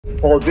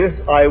For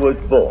this I was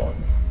born.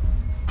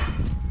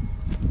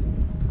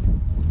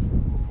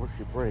 Before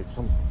she breaks,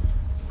 I'm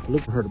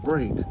looking for her to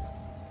break.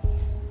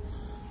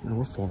 Man,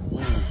 we're far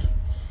away.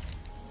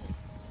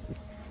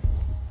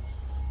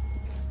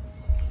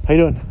 How you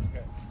doing?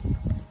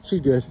 She's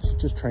good. She's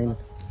just training.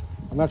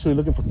 I'm actually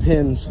looking for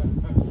pins.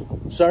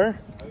 Sir?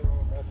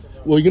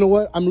 Well, you know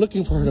what? I'm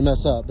looking for her to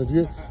mess up.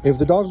 If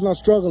the dog's not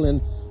struggling,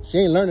 she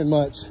ain't learning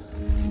much.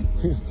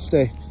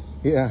 Stay.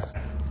 Yeah.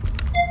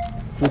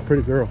 She's a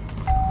pretty girl.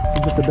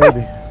 She's just a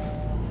baby.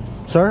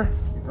 Sir?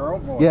 Girl,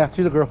 boy. Yeah,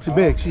 she's a girl. She's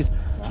big. She's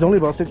only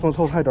about 6 months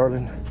old. Hi,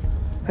 darling.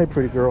 Hey,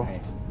 pretty girl.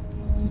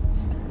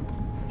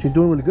 She's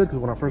doing really good because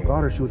when I first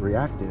got her, she was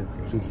reactive.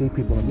 She'd see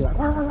people and be like,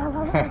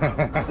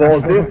 For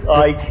this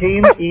I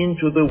came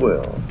into the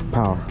world.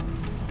 Power.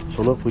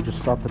 So look, we just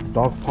stopped at the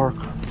dog park.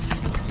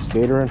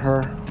 Gator and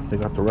her, they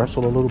got to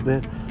wrestle a little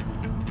bit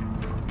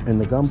in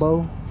the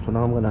gumbo. So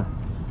now I'm gonna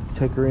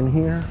take her in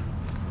here,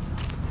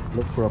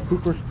 look for a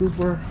pooper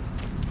scooper,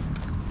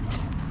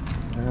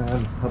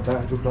 and a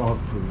bag of dog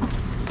food.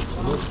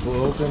 So look,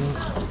 we'll open.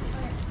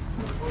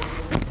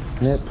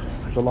 Nip,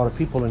 there's a lot of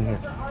people in here.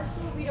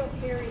 We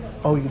don't carry them.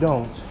 Oh, you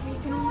don't? We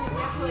can only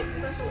have like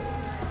special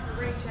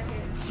rain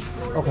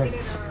check-in. Okay.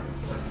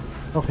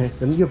 Okay,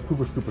 then you have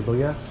pooper scoopers, though,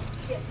 yes?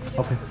 Yes, we do.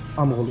 Okay,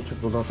 I'm gonna go check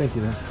those out. Thank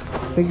you then.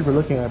 Thank you for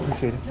looking, I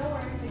appreciate it. No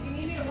worries. If you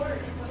need me to order,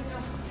 just let me know.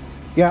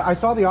 Yeah, I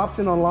saw the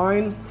option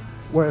online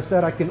where it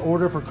said I can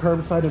order for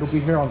curbside. It'll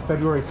be here on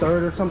February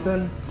 3rd or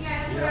something.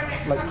 Yeah, that's our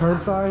next Like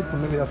curbside, so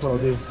maybe that's what I'll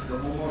do.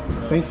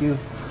 Thank you.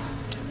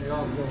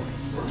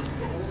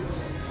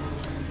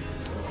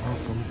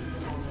 Awesome.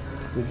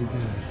 Good.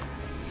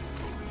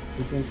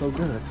 You've been so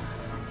good.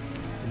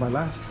 My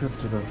last trip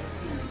to the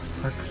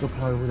tractor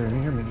supply over there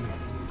near me,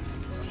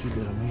 she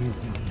did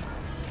amazing.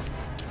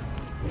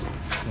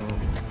 So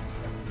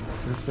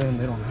they're saying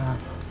they don't have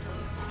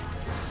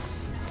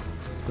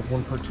the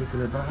one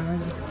particular bag.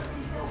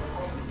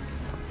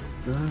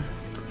 Good.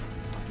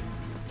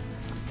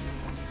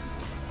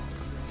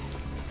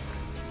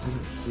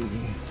 Let's see.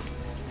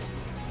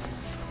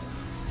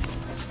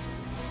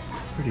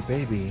 Pretty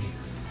baby.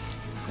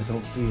 I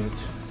don't see it.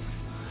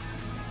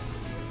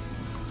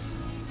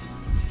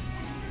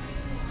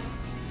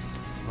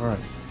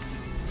 Alright.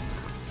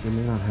 They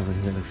may not have it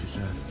here, like she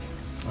said.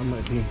 I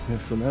might be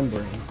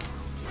misremembering.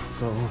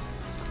 So,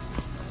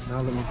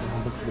 now let me go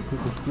look for the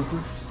pooper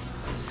scoopers.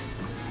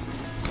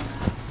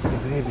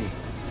 Hey, baby.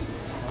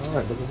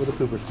 Alright, looking for the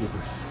pooper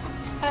scoopers.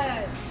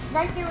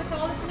 right there with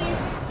all the sleeves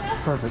and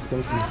stuff. Perfect,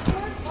 thank you.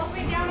 All the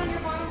way down on your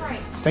bottom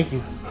right. Thank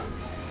you.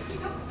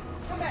 Nope.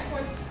 Come back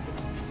one.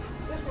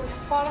 This one.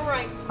 Bottom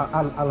right.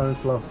 I learned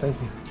slow, thank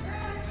you.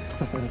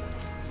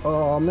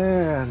 Oh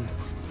man.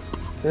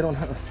 They don't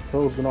have,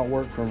 those do not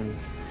work for me.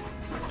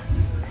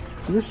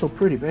 You're so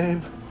pretty,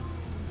 babe.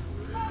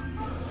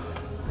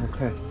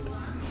 Okay.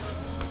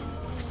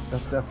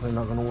 That's definitely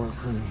not gonna work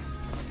for me.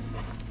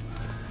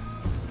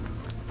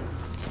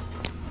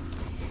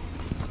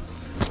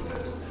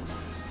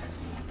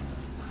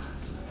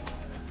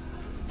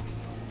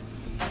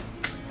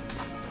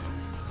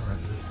 Alright,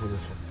 let's do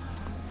this one.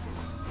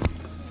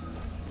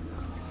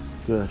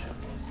 Good.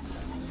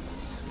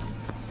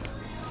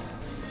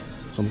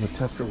 So I'm gonna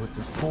test her with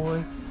this toy,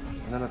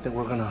 and then I think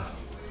we're gonna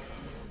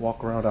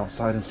walk around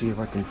outside and see if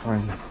I can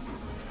find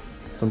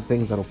some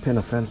things that'll pin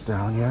a fence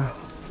down, yeah?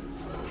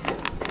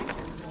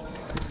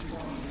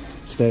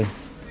 Stay.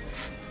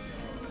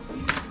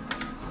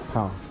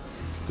 Power.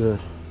 Good.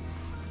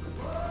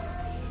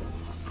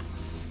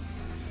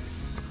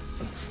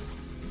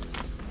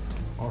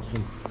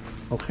 Awesome.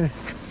 Okay.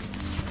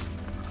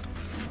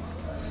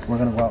 We're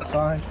gonna go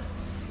outside.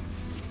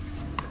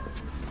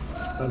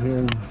 Down here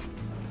in the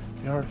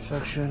yard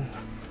section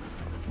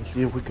and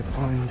see if we can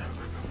find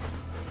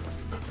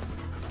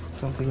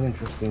something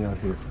interesting out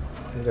here.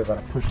 I think I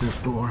gotta push this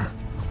door.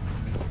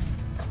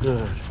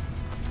 Good.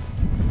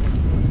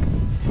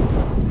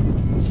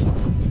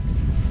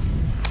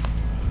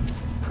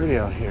 Pretty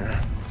out here.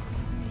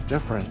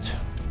 Different.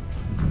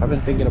 I've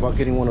been thinking about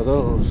getting one of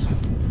those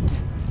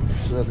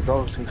so that the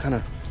dogs can kind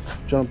of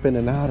jump in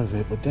and out of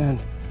it, but then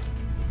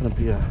it's gonna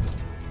be a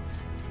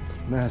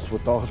mess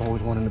with dogs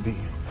always wanting to be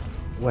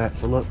wet.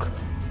 So look,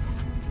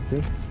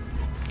 see,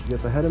 she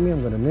gets ahead of me,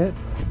 I'm gonna knit,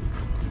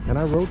 and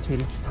I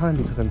rotate each time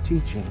because I'm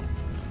teaching.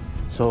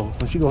 So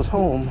when she goes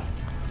home,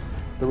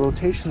 the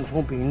rotations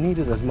won't be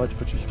needed as much,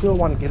 but you still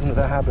want to get into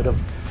the habit of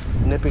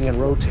nipping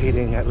and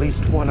rotating at least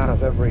one out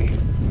of every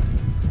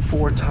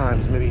 4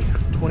 times, maybe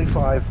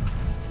 25%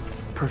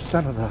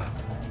 of the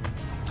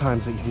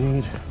times that you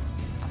need.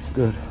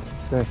 Good.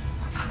 Stay.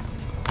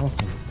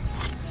 Awesome.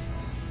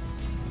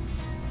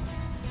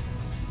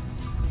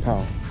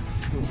 Pow.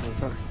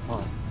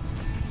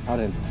 Out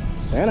in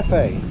Santa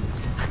Fe.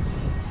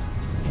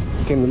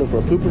 Came to look for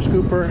a pooper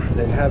scooper,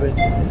 didn't have it.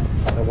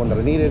 The one that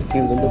I needed.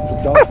 Came to look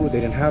for dog food, they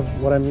didn't have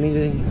what I'm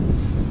needing.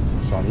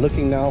 So I'm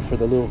looking now for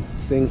the little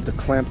things to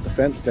clamp the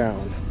fence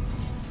down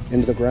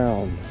into the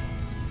ground.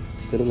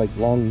 They look like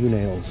long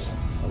U-nails,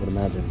 I would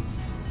imagine.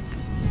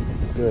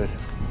 Good.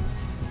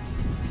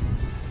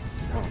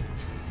 Oh.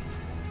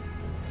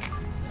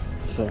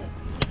 So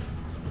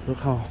look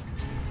how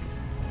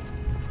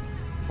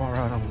far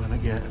out I'm gonna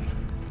get.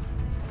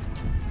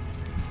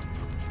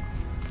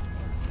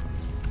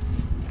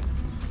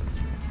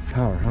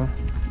 Power, huh?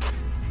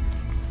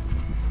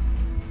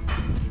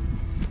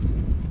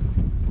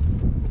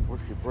 Before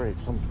she breaks,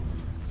 I'm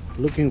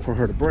looking for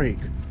her to break.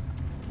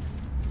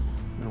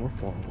 Now we're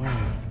far away.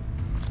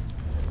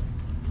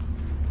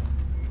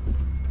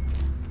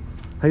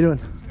 How you doing?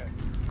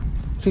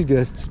 She's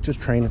good. She's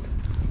just training.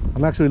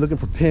 I'm actually looking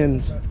for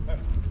pins.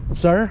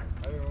 Sir?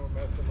 I don't want to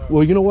mess them up.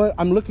 Well, you know what?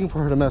 I'm looking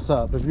for her to mess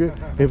up.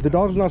 If the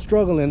dog's not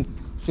struggling,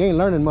 she ain't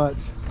learning much.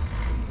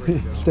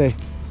 Stay.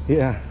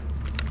 Yeah.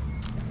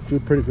 She's a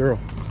pretty girl.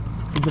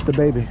 She's just a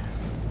baby.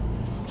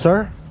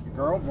 Sir?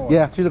 Girl, boy.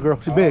 Yeah, she's a girl.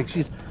 She's big.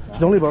 She's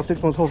only about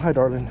 6 months old. Hi,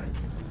 darling.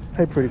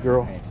 Hey, pretty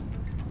girl.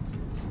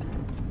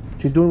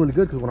 She's doing really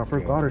good because when I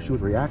first got her, she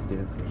was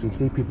reactive. She'd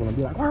see people and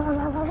be like,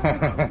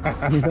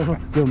 you know,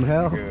 give them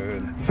hell.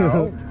 Good.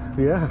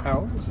 Yeah. How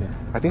old is she?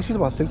 I think she's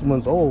about 6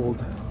 months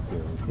old.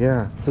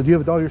 Yeah. So do you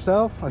have a dog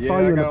yourself? I saw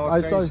you.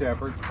 I saw you.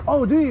 Shepherd.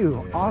 Oh, do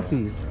you? Yeah,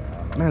 Aussies.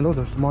 Yeah. Man, those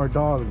are smart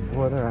dogs.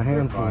 Boy, they're a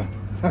handful.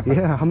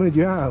 Yeah. How many do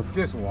you have?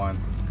 Just one.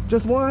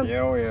 Just one?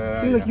 Yeah, oh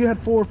yeah. Seemed like you had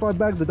 4 or 5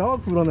 bags of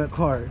dog food on that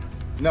cart.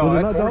 No,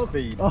 that's horse dog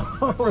feed.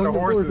 Oh, for the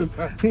horses.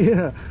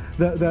 Yeah.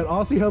 That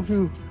Aussie helps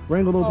you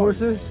wrangle those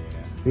horses?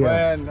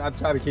 Yeah. Well, I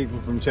try to keep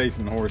them from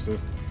chasing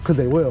horses. Because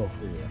they will.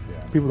 Yeah.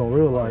 People don't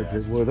realize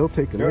it. Well, they'll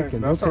take a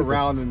licking. They'll start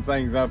rounding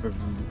things up if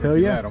Hell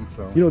you yeah. let them.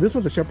 So. You know, this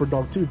was a shepherd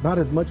dog too. Not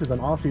as much as an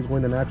Aussie's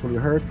going to naturally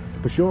herd,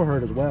 but she'll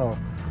herd as well.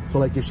 So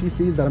like if she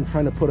sees that I'm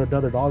trying to put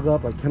another dog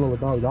up, like kennel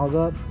another dog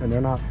up, and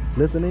they're not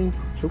listening,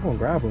 she'll go and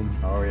grab them.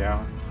 Oh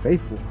yeah.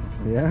 Faithful.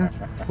 Yeah.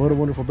 What a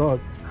wonderful dog.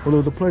 Well, it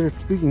was a pleasure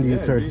speaking to you,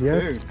 sir.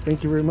 Yes. Too.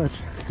 Thank you very much.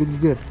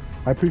 Good.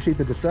 I appreciate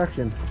the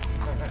distraction.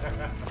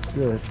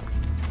 Good.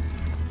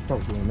 This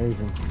dog's doing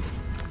amazing.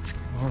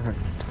 All right.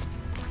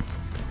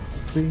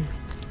 See,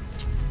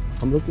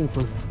 I'm looking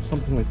for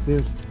something like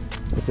this,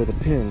 but they're the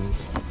pins.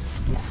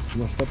 She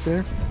messed up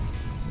there,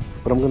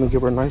 but I'm gonna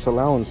give her nice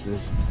allowances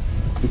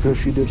because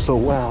she did so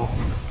well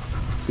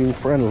being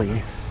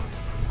friendly,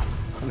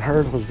 and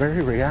hers was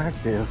very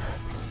reactive.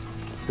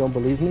 Don't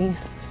believe me?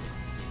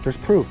 There's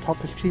proof.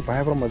 Talk is cheap. I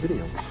have it on my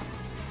videos.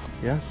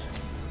 Yes.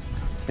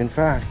 In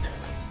fact,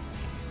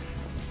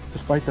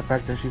 despite the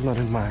fact that she's not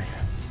in my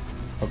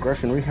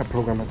aggression rehab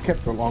program, I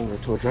kept her longer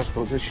to address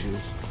those issues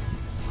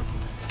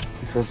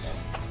because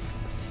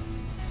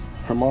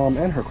her mom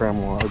and her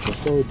grandma are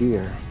just so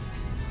dear,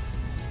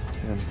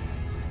 and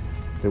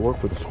they work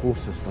for the school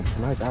system,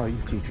 and I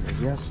value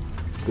teachers. Yes.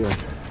 Good.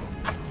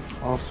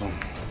 Awesome.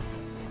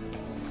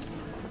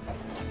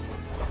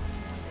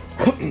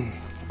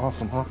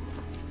 Awesome, huh?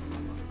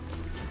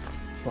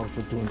 Dogs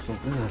are doing so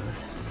good.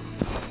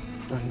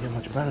 Doesn't get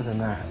much better than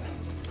that.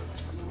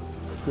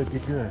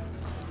 Good.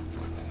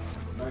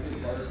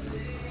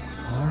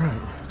 All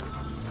right.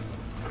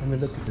 Let me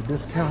look at the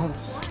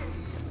discounts.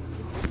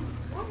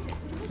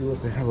 See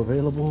what they have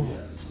available.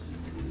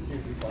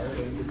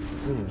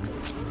 Good.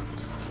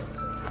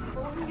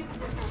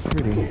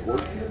 Pretty.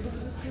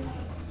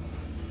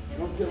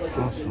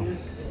 Awesome.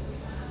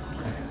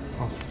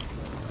 Awesome.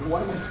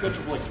 Why am I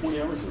scheduled for like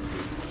 20 hours?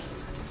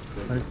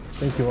 Right,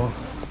 thank you all.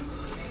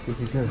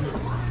 Good.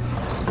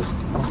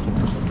 Awesome.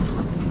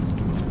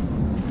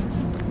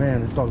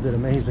 Man, this dog did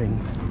amazing.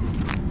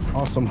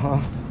 Awesome,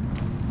 huh?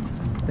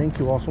 Thank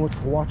you all so much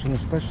for watching,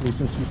 especially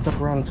since you stuck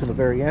around until the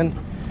very end.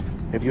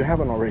 If you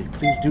haven't already,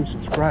 please do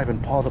subscribe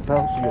and paw the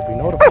bell so you'll be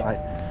notified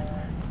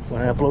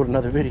when I upload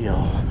another video.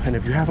 And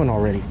if you haven't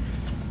already,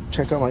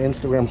 check out my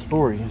Instagram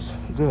stories.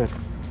 Good.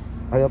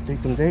 I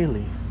update them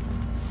daily.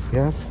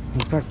 Yes?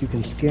 In fact, you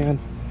can scan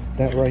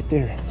that right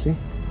there. See?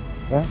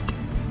 That?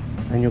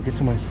 And you'll get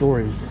to my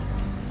stories.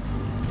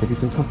 If you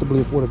can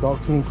comfortably afford a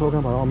dog training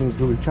program, by all means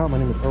do reach out. My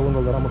name is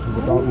ErwinValderramos. I'm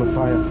the Dog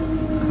Messiah.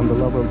 I'm the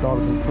lover of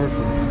dogs in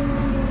person.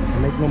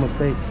 And make no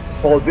mistake.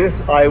 For this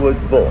I was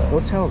born. Go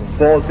tell them.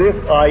 For this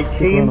I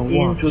came gonna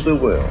watch. into the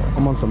world.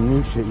 I'm on some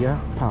new shit, yeah?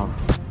 Power.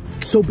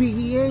 So be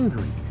ye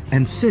angry,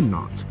 and sin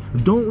not.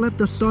 Don't let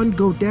the sun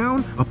go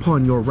down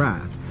upon your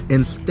wrath.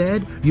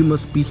 Instead, you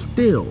must be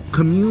still,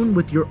 commune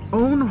with your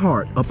own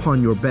heart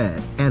upon your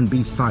bed, and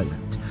be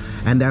silent.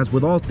 And as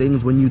with all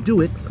things, when you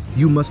do it,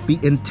 you must be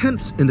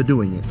intense in the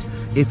doing it.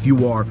 If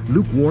you are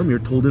lukewarm, you're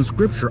told in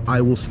Scripture, I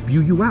will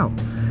spew you out.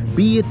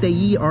 Be it that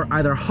ye are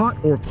either hot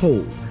or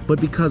cold, but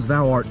because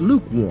thou art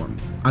lukewarm,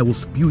 I will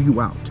spew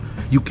you out.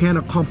 You can't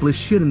accomplish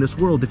shit in this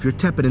world if you're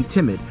tepid and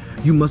timid.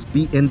 You must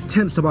be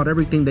intense about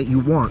everything that you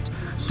want.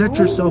 Set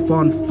yourself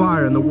on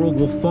fire and the world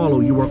will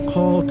follow. You are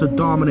called to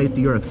dominate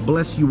the earth.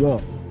 Bless you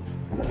all.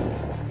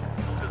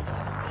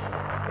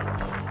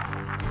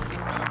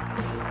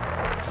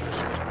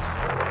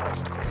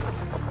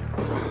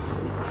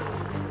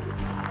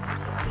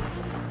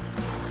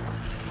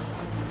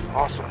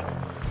 Awesome.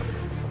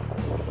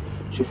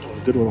 She's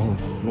doing good with all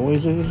the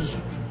noises.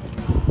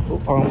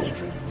 Oh, I almost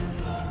tripped.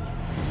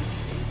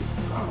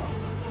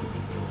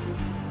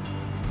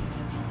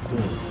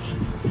 Good.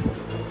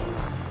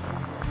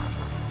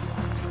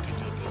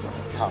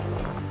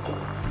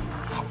 How?